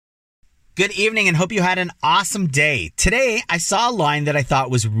Good evening and hope you had an awesome day. Today, I saw a line that I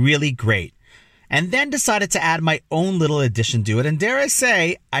thought was really great and then decided to add my own little addition to it. And dare I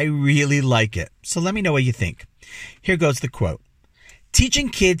say, I really like it. So let me know what you think. Here goes the quote. Teaching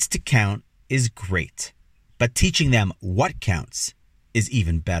kids to count is great, but teaching them what counts is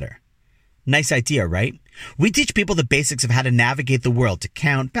even better. Nice idea, right? We teach people the basics of how to navigate the world, to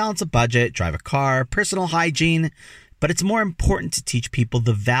count, balance a budget, drive a car, personal hygiene. But it's more important to teach people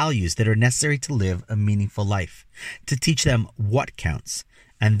the values that are necessary to live a meaningful life, to teach them what counts.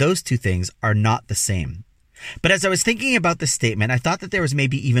 And those two things are not the same. But as I was thinking about this statement, I thought that there was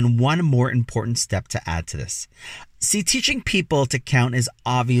maybe even one more important step to add to this. See, teaching people to count is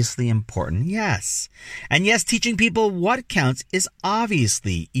obviously important, yes. And yes, teaching people what counts is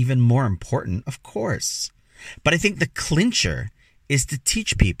obviously even more important, of course. But I think the clincher is to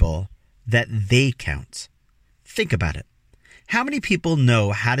teach people that they count. Think about it. How many people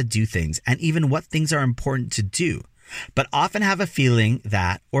know how to do things and even what things are important to do, but often have a feeling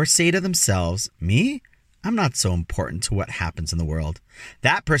that, or say to themselves, me? I'm not so important to what happens in the world.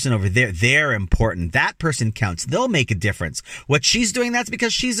 That person over there, they're important. That person counts. They'll make a difference. What she's doing, that's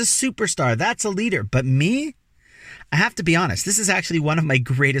because she's a superstar. That's a leader. But me? I have to be honest, this is actually one of my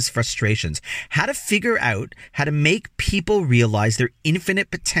greatest frustrations. How to figure out how to make people realize their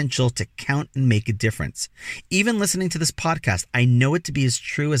infinite potential to count and make a difference. Even listening to this podcast, I know it to be as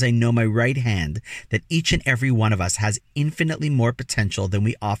true as I know my right hand, that each and every one of us has infinitely more potential than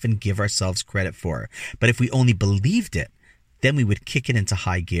we often give ourselves credit for. But if we only believed it, then we would kick it into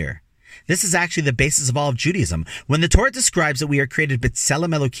high gear. This is actually the basis of all of Judaism. When the Torah describes that we are created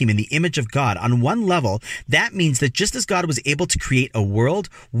b'tselem Elokim, in the image of God, on one level, that means that just as God was able to create a world,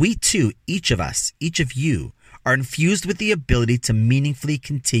 we too, each of us, each of you, are infused with the ability to meaningfully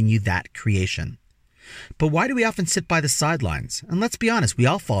continue that creation. But why do we often sit by the sidelines? And let's be honest, we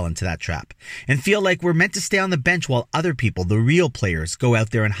all fall into that trap and feel like we're meant to stay on the bench while other people, the real players, go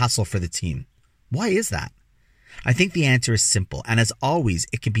out there and hustle for the team. Why is that? I think the answer is simple, and as always,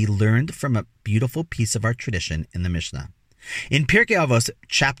 it can be learned from a beautiful piece of our tradition in the Mishnah. In Pirkei Avos,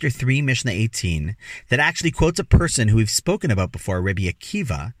 chapter 3, Mishnah 18, that actually quotes a person who we've spoken about before, Rabbi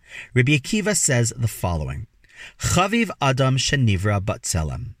Akiva says the following, Chaviv Adam shenivra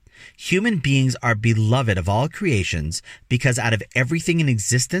b'tselem. Human beings are beloved of all creations because out of everything in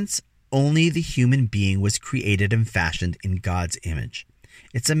existence, only the human being was created and fashioned in God's image.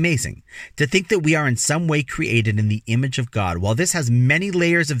 It's amazing to think that we are in some way created in the image of God. While this has many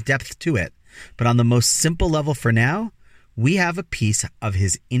layers of depth to it, but on the most simple level for now, we have a piece of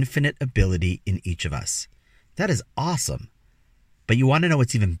his infinite ability in each of us. That is awesome. But you want to know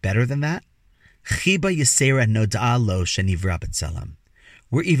what's even better than that? Chiba Yisera Noda'a Lo Shenivra B'Tselem.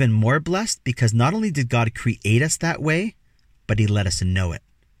 We're even more blessed because not only did God create us that way, but he let us know it.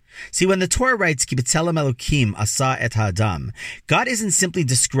 See, when the Torah writes, Ki b'tselem Elokim asa et ha'adam, God isn't simply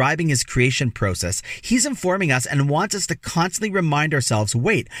describing his creation process. He's informing us and wants us to constantly remind ourselves,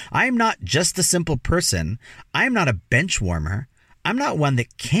 wait, I'm not just a simple person. I'm not a bench warmer. I'm not one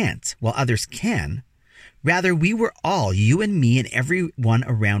that can't while others can. Rather, we were all, you and me and everyone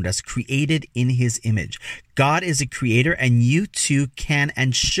around us, created in his image. God is a creator and you too can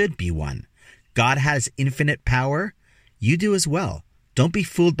and should be one. God has infinite power. You do as well. Don't be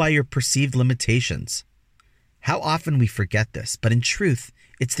fooled by your perceived limitations. How often we forget this, but in truth,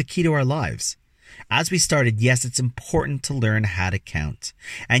 it's the key to our lives. As we started, yes, it's important to learn how to count.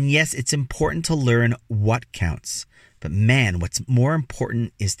 And yes, it's important to learn what counts. But man, what's more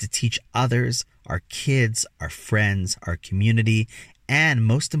important is to teach others, our kids, our friends, our community, and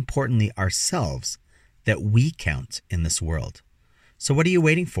most importantly, ourselves, that we count in this world. So what are you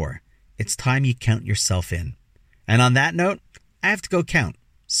waiting for? It's time you count yourself in. And on that note, I have to go count.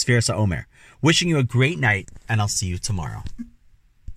 Sfira Omer. Wishing you a great night, and I'll see you tomorrow.